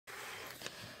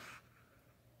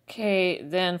Okay,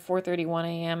 then 4:31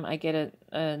 a.m. I get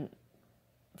a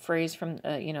phrase from,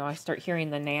 I start hearing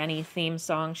the nanny theme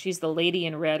song. She's the lady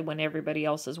in red when everybody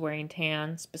else is wearing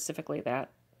tan, specifically that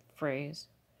phrase.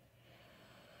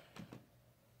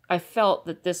 I felt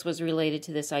that this was related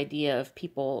to this idea of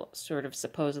people sort of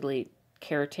supposedly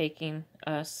caretaking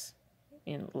us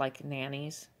in like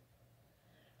nannies.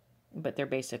 But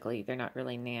they're not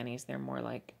really nannies. They're more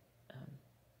like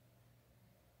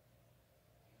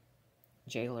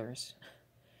jailers.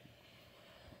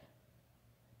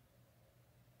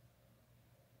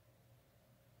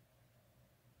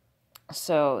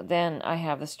 So then I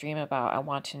have this dream about I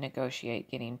want to negotiate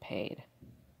getting paid.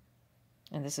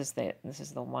 And this is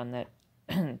the one that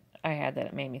I had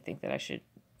that made me think that I should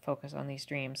focus on these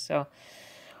dreams. So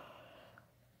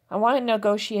I want to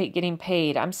negotiate getting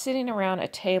paid. I'm sitting around a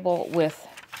table with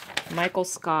Michael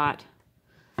Scott,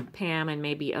 Pam, and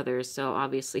maybe others. So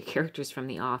obviously characters from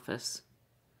The Office.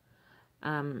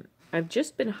 I've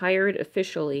just been hired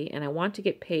officially, and I want to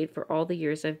get paid for all the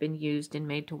years I've been used and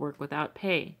made to work without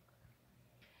pay.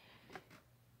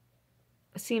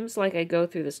 It seems like I go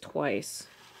through this twice.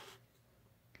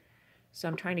 So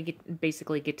I'm trying to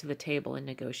basically get to the table and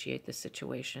negotiate the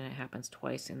situation. It happens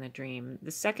twice in the dream.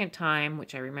 The second time,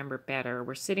 which I remember better,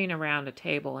 we're sitting around a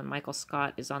table and Michael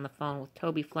Scott is on the phone with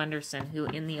Toby Flenderson, who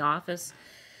in The Office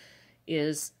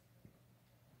is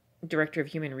Director of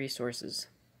Human Resources.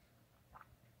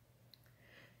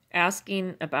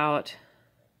 Asking about,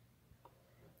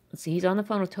 he's on the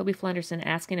phone with Toby Flenderson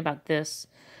asking about this.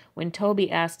 When Toby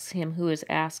asks him who is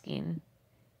asking,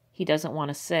 he doesn't want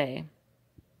to say.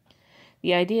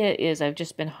 The idea is I've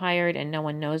just been hired and no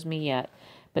one knows me yet,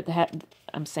 but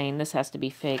I'm saying this has to be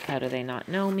fake. How do they not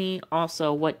know me?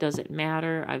 Also, what does it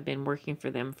matter? I've been working for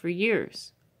them for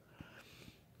years.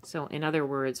 So in other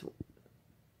words,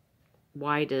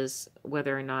 why does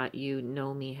whether or not you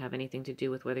know me have anything to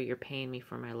do with whether you're paying me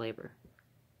for my labor?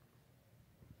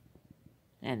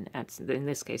 And in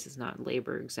this case, it's not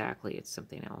labor exactly. It's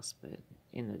something else, but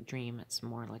in the dream, it's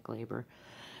more like labor.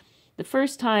 The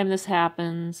first time this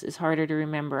happens is harder to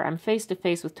remember. I'm face to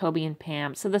face with Toby and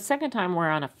Pam. So the second time we're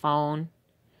on a phone,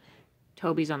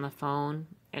 Toby's on the phone,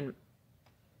 and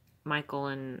Michael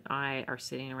and I are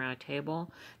sitting around a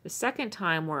table. The second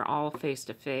time we're all face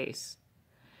to face.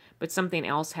 But something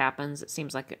else happens. It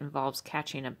seems like it involves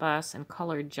catching a bus and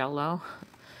colored Jello.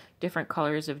 Different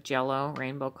colors of Jello,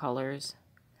 rainbow colors.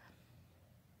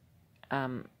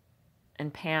 And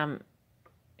Pam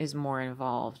is more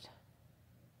involved.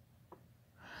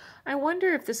 I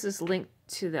wonder if this is linked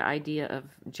to the idea of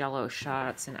Jello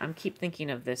shots, and I keep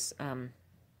thinking of this. I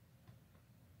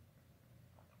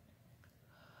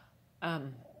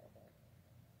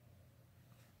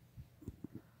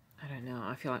don't know.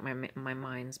 I feel like my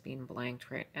mind's being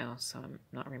blanked right now, so I'm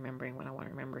not remembering what I want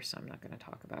to remember. So I'm not going to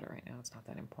talk about it right now. It's not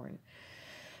that important.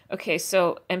 Okay,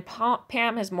 so and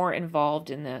Pam is more involved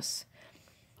in this.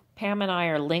 Pam and I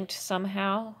are linked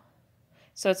somehow,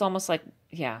 so it's almost like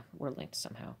we're linked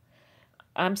somehow.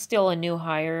 I'm still a new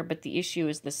hire, but the issue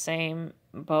is the same.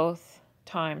 Both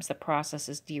times the process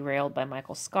is derailed by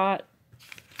Michael Scott.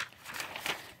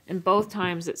 And both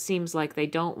times it seems like they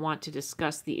don't want to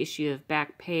discuss the issue of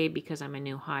back pay because I'm a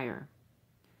new hire.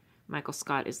 Michael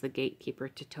Scott is the gatekeeper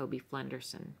to Toby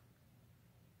Flenderson.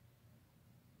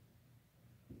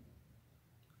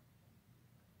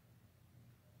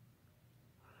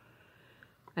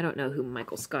 I don't know who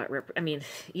Michael Scott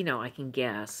I can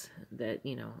guess that,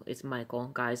 it's Michael,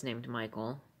 guys named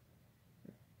Michael,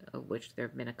 of which there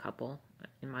have been a couple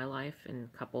in my life and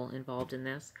a couple involved in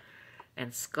this.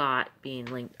 And Scott being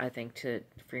linked, I think, to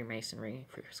Freemasonry,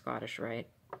 for Scottish Rite.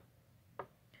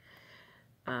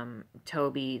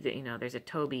 Toby, there's a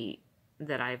Toby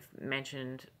that I've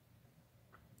mentioned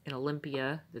in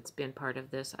Olympia that's been part of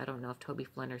this. I don't know if Toby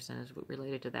Flenderson is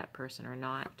related to that person or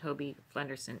not. Toby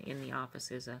Flenderson in The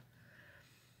Office is a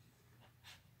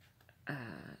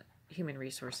human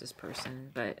resources person.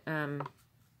 But, and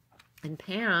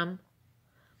Pam,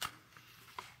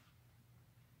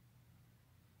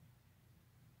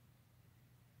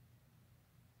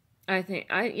 I think,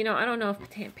 I don't know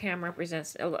if Pam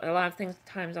represents, a lot of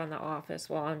times on The Office,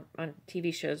 on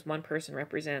TV shows, one person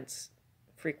represents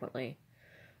frequently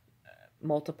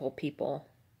multiple people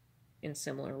in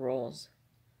similar roles.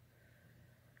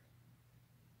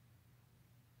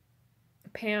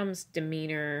 Pam's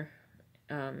demeanor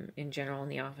in general in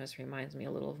The Office reminds me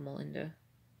a little of Melinda.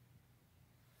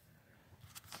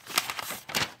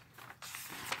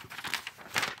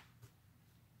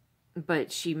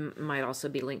 But she might also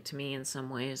be linked to me in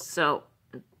some ways, so,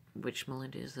 which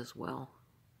Melinda is as well.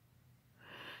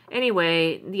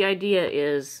 Anyway, the idea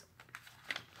is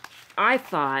I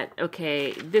thought,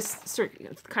 okay, this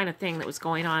kind of thing that was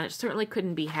going on, it certainly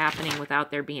couldn't be happening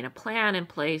without there being a plan in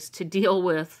place to deal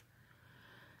with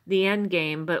the end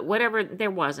game, but whatever,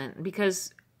 there wasn't,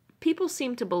 because people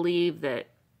seem to believe that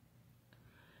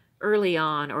early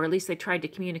on, or at least they tried to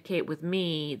communicate with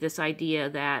me, this idea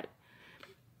that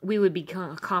we would be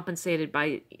compensated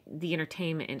by the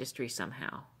entertainment industry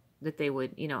somehow. That they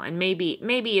would, and maybe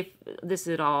if this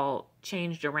had all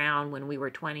changed around when we were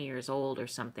 20 years old or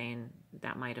something,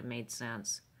 that might have made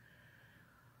sense.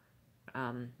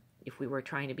 If we were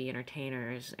trying to be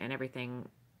entertainers and everything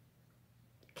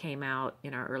came out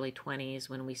in our early 20s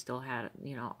when we still had,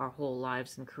 our whole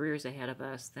lives and careers ahead of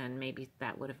us, then maybe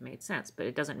that would have made sense. But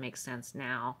it doesn't make sense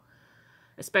now,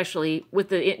 especially with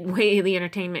the way the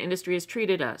entertainment industry has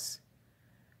treated us.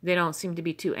 They don't seem to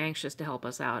be too anxious to help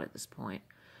us out at this point.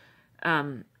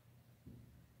 And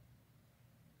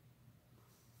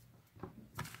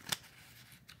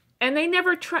they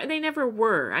never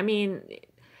were. I mean,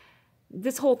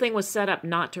 this whole thing was set up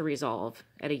not to resolve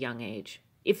at a young age.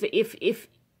 If it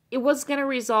was going to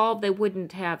resolve, they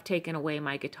wouldn't have taken away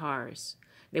my guitars.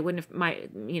 They wouldn't have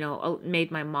made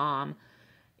my mom,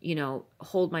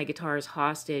 hold my guitars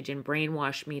hostage and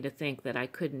brainwash me to think that I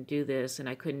couldn't do this and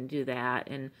I couldn't do that.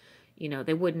 And,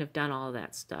 they wouldn't have done all of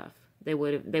that stuff. They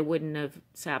wouldn't have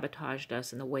sabotaged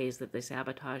us in the ways that they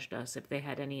sabotaged us if they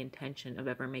had any intention of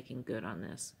ever making good on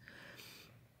this.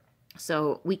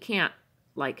 So we can't,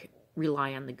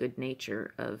 rely on the good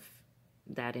nature of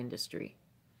that industry.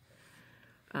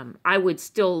 I would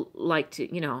still like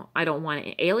to, I don't want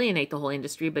to alienate the whole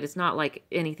industry, but it's not like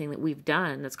anything that we've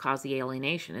done that's caused the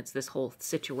alienation. It's this whole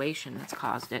situation that's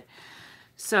caused it.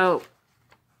 So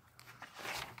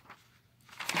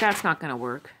that's not going to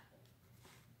work.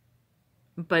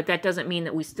 But that doesn't mean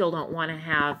that we still don't want to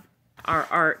have our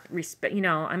art respect.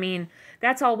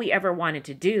 That's all we ever wanted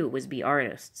to do was be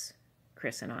artists,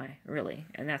 Chris and I, really.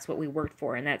 And that's what we worked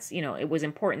for. And that's, it was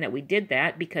important that we did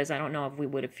that, because I don't know if we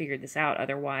would have figured this out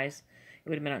otherwise. It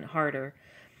would have been harder,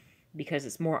 because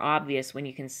it's more obvious when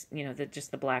you can, that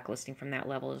just the blacklisting from that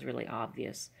level is really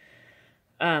obvious.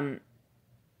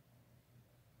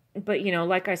 But,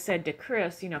 like I said to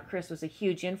Chris, Chris was a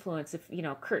huge influence. If,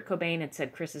 Kurt Cobain had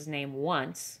said Chris's name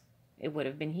once, it would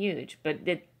have been huge. But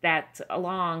that's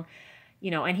along,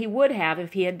 and he would have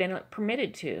if he had been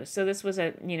permitted to. So this was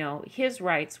his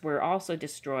rights were also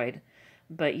destroyed,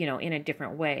 but, in a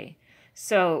different way.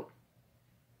 So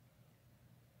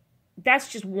that's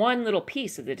just one little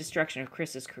piece of the destruction of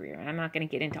Chris's career. And I'm not going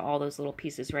to get into all those little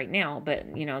pieces right now, but,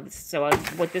 so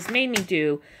what this made me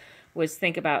do was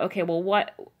think about, okay, well,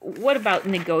 what about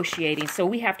negotiating? So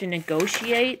we have to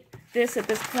negotiate this at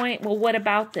this point. Well, what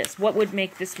about this? What would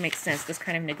make this make sense, this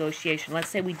kind of negotiation? Let's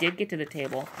say we did get to the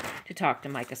table to talk to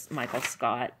Michael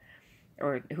Scott,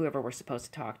 or whoever we're supposed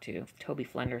to talk to, Toby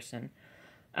Flenderson.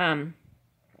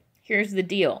 Here's the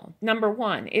deal. Number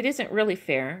one, it isn't really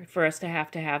fair for us to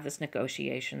have this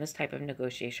negotiation, this type of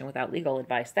negotiation, without legal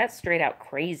advice. That's straight out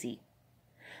crazy.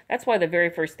 That's why the very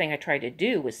first thing I tried to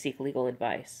do was seek legal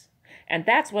advice. And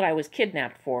that's what I was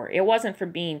kidnapped for. It wasn't for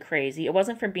being crazy. It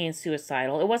wasn't for being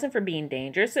suicidal. It wasn't for being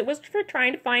dangerous. It was for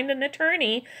trying to find an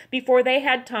attorney before they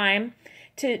had time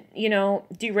to,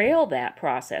 derail that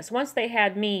process. Once they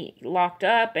had me locked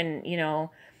up and,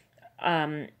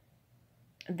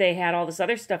 they had all this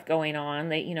other stuff going on.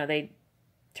 They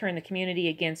turned the community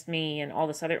against me and all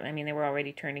this other, they were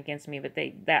already turned against me, but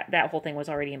that whole thing was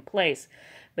already in place.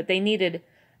 But they needed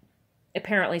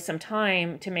apparently some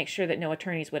time to make sure that no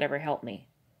attorneys would ever help me.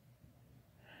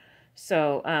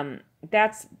 So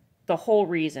that's the whole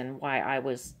reason why I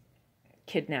was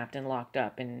kidnapped and locked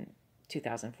up in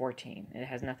 2014. It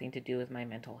has nothing to do with my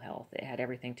mental health. It had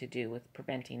everything to do with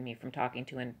preventing me from talking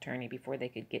to an attorney before they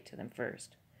could get to them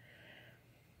first.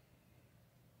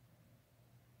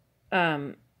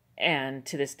 And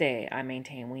to this day, I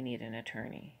maintain we need an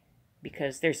attorney,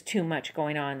 because there's too much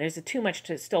going on. There's too much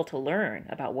still to learn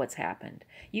about what's happened.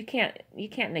 You can't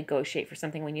negotiate for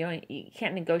something when you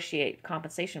can't negotiate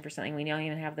compensation for something when you don't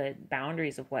even have the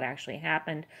boundaries of what actually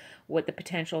happened, what the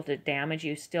potential to damage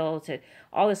you still, to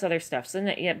all this other stuff. So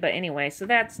but anyway, so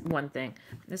that's one thing.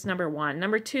 That's number one.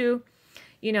 Number two,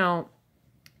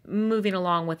 moving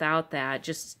along without that,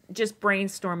 just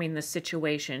brainstorming the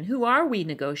situation. Who are we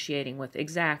negotiating with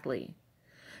exactly?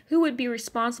 Who would be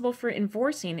responsible for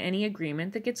enforcing any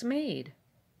agreement that gets made?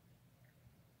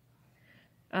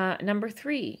 Number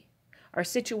three, our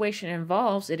situation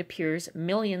involves, it appears,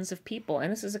 millions of people.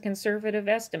 And this is a conservative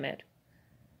estimate.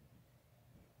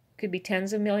 It could be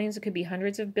tens of millions. It could be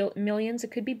hundreds of millions. It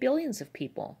could be billions of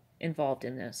people involved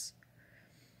in this.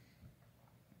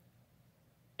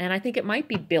 And I think it might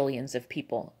be billions of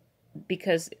people,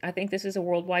 because I think this is a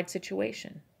worldwide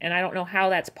situation. And I don't know how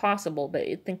that's possible, but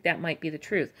I think that might be the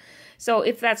truth. So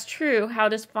if that's true, how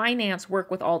does finance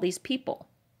work with all these people?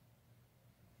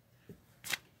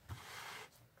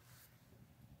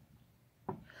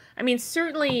 I mean,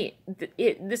 certainly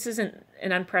this isn't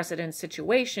an unprecedented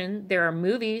situation. There are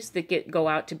movies that go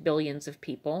out to billions of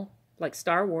people, like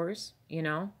Star Wars,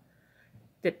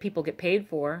 that people get paid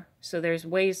for. So there's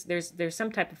ways, there's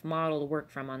some type of model to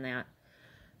work from on that.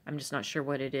 I'm just not sure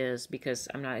what it is, because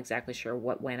I'm not exactly sure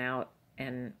what went out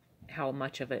and how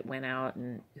much of it went out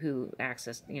and who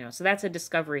accessed, So that's a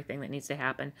discovery thing that needs to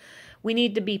happen. We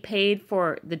need to be paid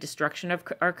for the destruction of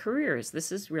our careers.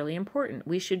 This is really important.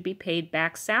 We should be paid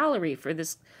back salary for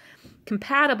this,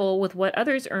 compatible with what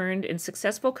others earned in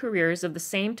successful careers of the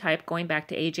same type going back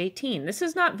to age 18. This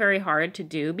is not very hard to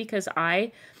do, because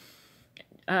I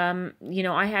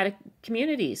had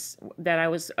communities that I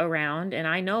was around, and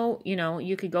I know,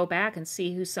 you could go back and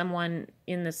see who someone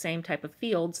in the same type of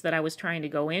fields that I was trying to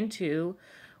go into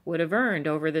would have earned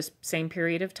over this same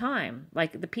period of time.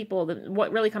 Like the people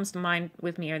what really comes to mind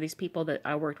with me are these people that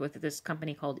I worked with at this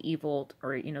company called eVolt,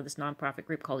 or, this nonprofit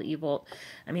group called eVolt.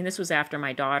 I mean, this was after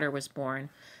my daughter was born,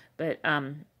 but,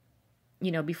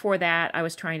 before that, I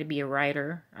was trying to be a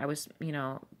writer. I was,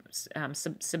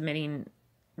 submitting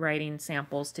writing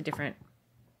samples to different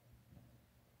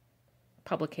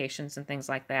publications and things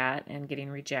like that, and getting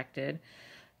rejected.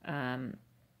 I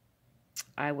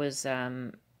was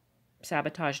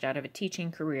sabotaged out of a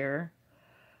teaching career.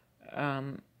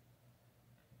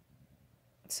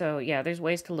 So yeah, there's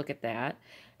ways to look at that.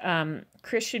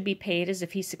 Chris should be paid as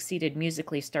if he succeeded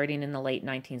musically starting in the late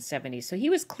 1970s. So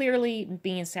he was clearly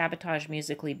being sabotaged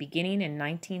musically beginning in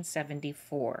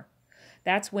 1974.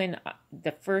 That's when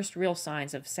the first real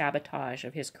signs of sabotage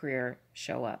of his career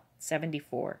show up,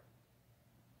 74.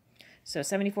 So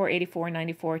 74, 84,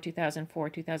 94, 2004,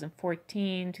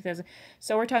 2014, 2000.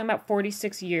 So we're talking about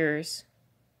 46 years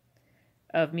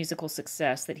of musical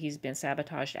success that he's been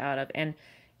sabotaged out of. And,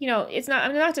 it's not,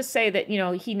 I'm not to say that,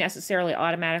 he necessarily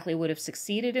automatically would have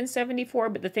succeeded in 74,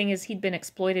 but the thing is, he'd been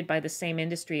exploited by the same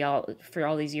industry for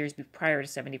all these years prior to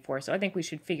 74. So I think we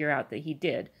should figure out that he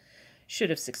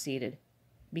should have succeeded,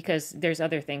 because there's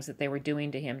other things that they were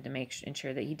doing to him to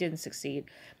ensure that he didn't succeed.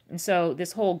 And so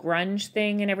this whole grunge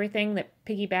thing and everything that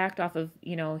piggybacked off of,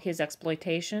 his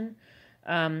exploitation,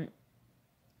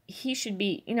 he should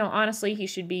be, honestly, he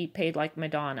should be paid like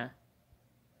Madonna.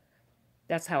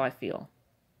 That's how I feel.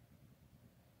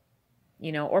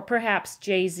 Or perhaps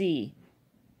Jay-Z,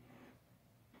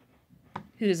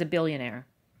 who's a billionaire.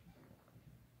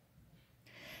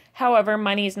 However,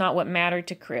 money is not what mattered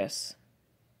to Chris.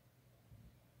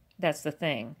 That's the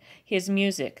thing. His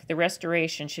music, the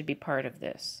restoration, should be part of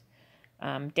this.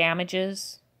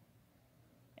 Damages.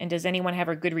 And does anyone have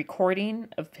a good recording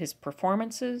of his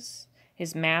performances,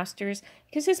 his masters?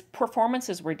 Because his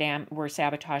performances were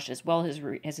sabotaged as well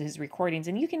as his recordings,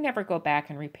 and you can never go back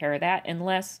and repair that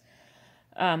unless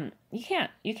you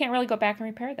can't really go back and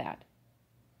repair that.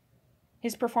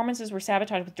 His performances were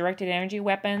sabotaged with directed energy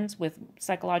weapons, with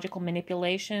psychological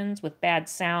manipulations, with bad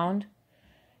sound.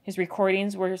 His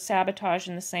recordings were sabotaged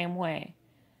in the same way.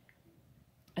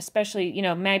 Especially,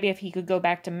 maybe if he could go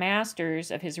back to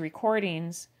masters of his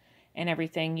recordings and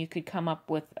everything, you could come up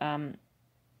with a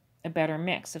better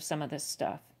mix of some of this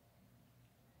stuff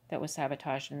that was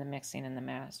sabotaged in the mixing and the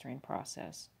mastering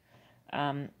process.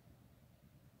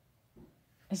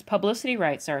 His publicity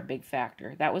rights are a big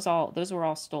factor. Those were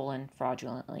all stolen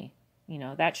fraudulently.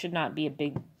 That should not be a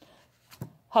big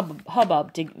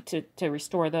hubbub to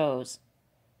restore those.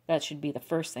 That should be the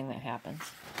first thing that happens.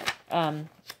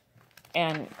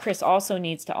 And Chris also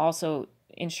needs to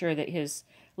ensure that his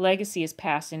legacy is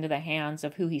passed into the hands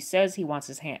of who he says he wants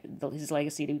his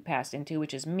legacy to be passed into,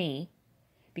 which is me,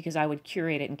 because I would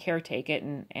curate it and caretake it,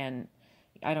 and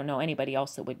I don't know anybody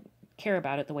else that would care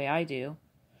about it the way I do.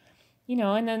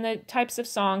 And then the types of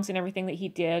songs and everything that he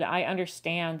did, I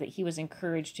understand that he was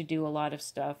encouraged to do a lot of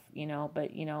stuff,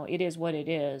 but, it is what it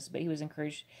is. But he was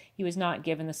encouraged. He was not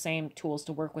given the same tools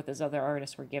to work with as other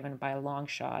artists were given by a long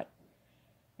shot.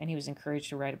 And he was encouraged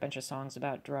to write a bunch of songs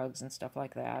about drugs and stuff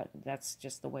like that. That's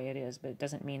just the way it is. But it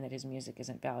doesn't mean that his music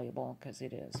isn't valuable, because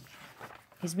it is.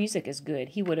 His music is good.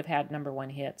 He would have had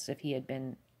 #1 hits if he had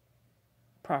been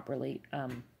properly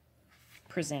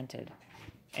presented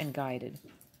and guided.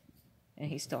 And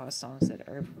he still has songs that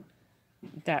are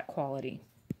that quality.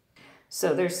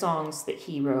 So there's songs that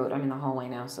he wrote. I'm in the hallway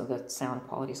now, so the sound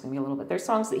quality is going to be a little bit. There's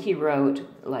songs that he wrote,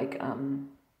 like,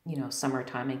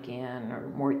 Summertime Again, or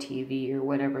More TV, or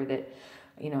whatever, that,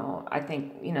 I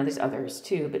think, there's others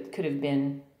too, but could have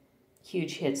been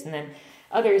huge hits, and then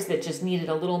others that just needed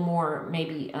a little more,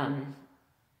 maybe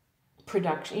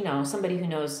production, you know, somebody who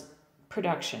knows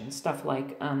production, stuff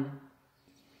like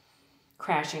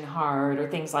Crashing Hard or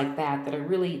things like that, that are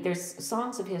really, there's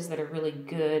songs of his that are really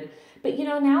good. But, you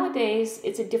know, nowadays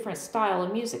it's a different style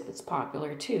of music that's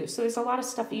popular too. So there's a lot of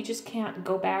stuff that you just can't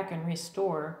go back and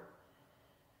restore.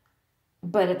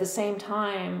 But at the same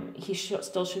time, he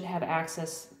still should have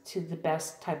access to the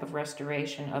best type of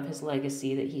restoration of his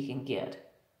legacy that he can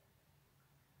get.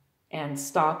 And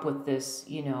stop with this,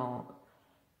 you know,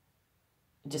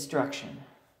 destruction.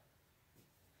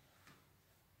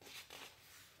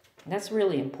 That's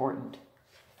really important.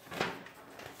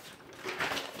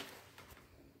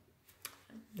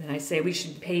 Then I say we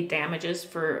should pay damages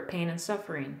for pain and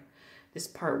suffering. This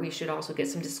part, we should also get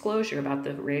some disclosure about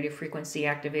the radio frequency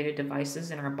activated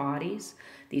devices in our bodies,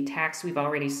 the attacks we've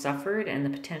already suffered, and the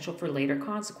potential for later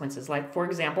consequences, like, for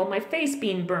example, my face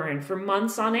being burned for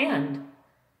months on end.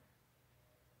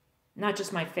 Not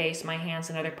just my face, my hands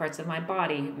and other parts of my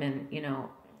body have been, you know,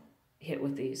 hit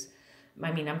with these.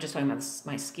 I mean, I'm just talking about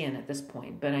my skin at this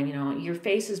point. But, you know, your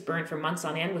face is burned for months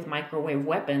on end with microwave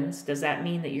weapons. Does that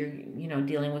mean that you're, you know,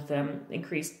 dealing with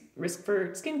increased risk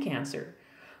for skin cancer?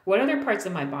 What other parts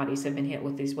of my bodies have been hit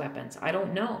with these weapons? I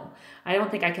don't know. I don't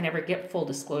think I can ever get full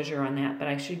disclosure on that, but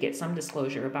I should get some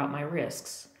disclosure about my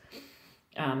risks.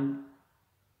 The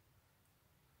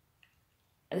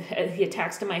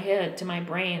attacks to my head, to my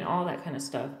brain, all that kind of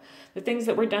stuff. The things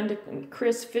that were done to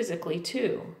Chris physically,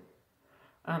 too.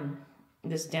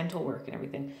 This dental work and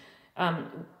everything.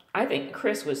 I think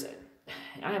Chris was...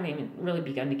 I haven't even really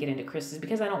begun to get into Chris's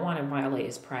because I don't want to violate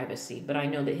his privacy, but I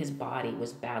know that his body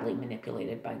was badly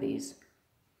manipulated by these.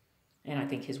 And I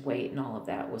think his weight and all of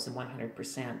that was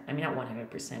 100%. I mean, not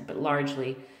 100%, but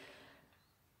largely.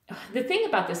 The thing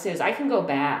about this is I can go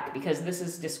back, because this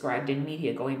is described in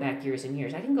media going back years and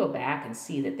years. I can go back and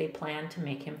see that they planned to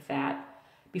make him fat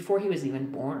before he was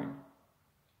even born.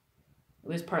 It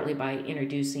was partly by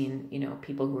introducing, you know,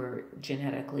 people who were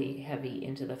genetically heavy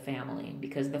into the family,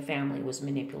 because the family was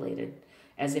manipulated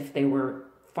as if they were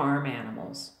farm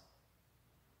animals.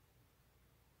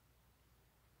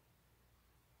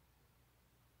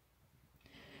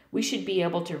 We should be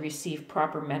able to receive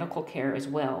proper medical care as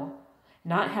well,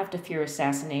 not have to fear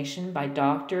assassination by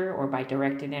doctor or by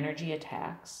directed energy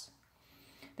attacks.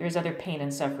 There's other pain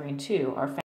and suffering too. Our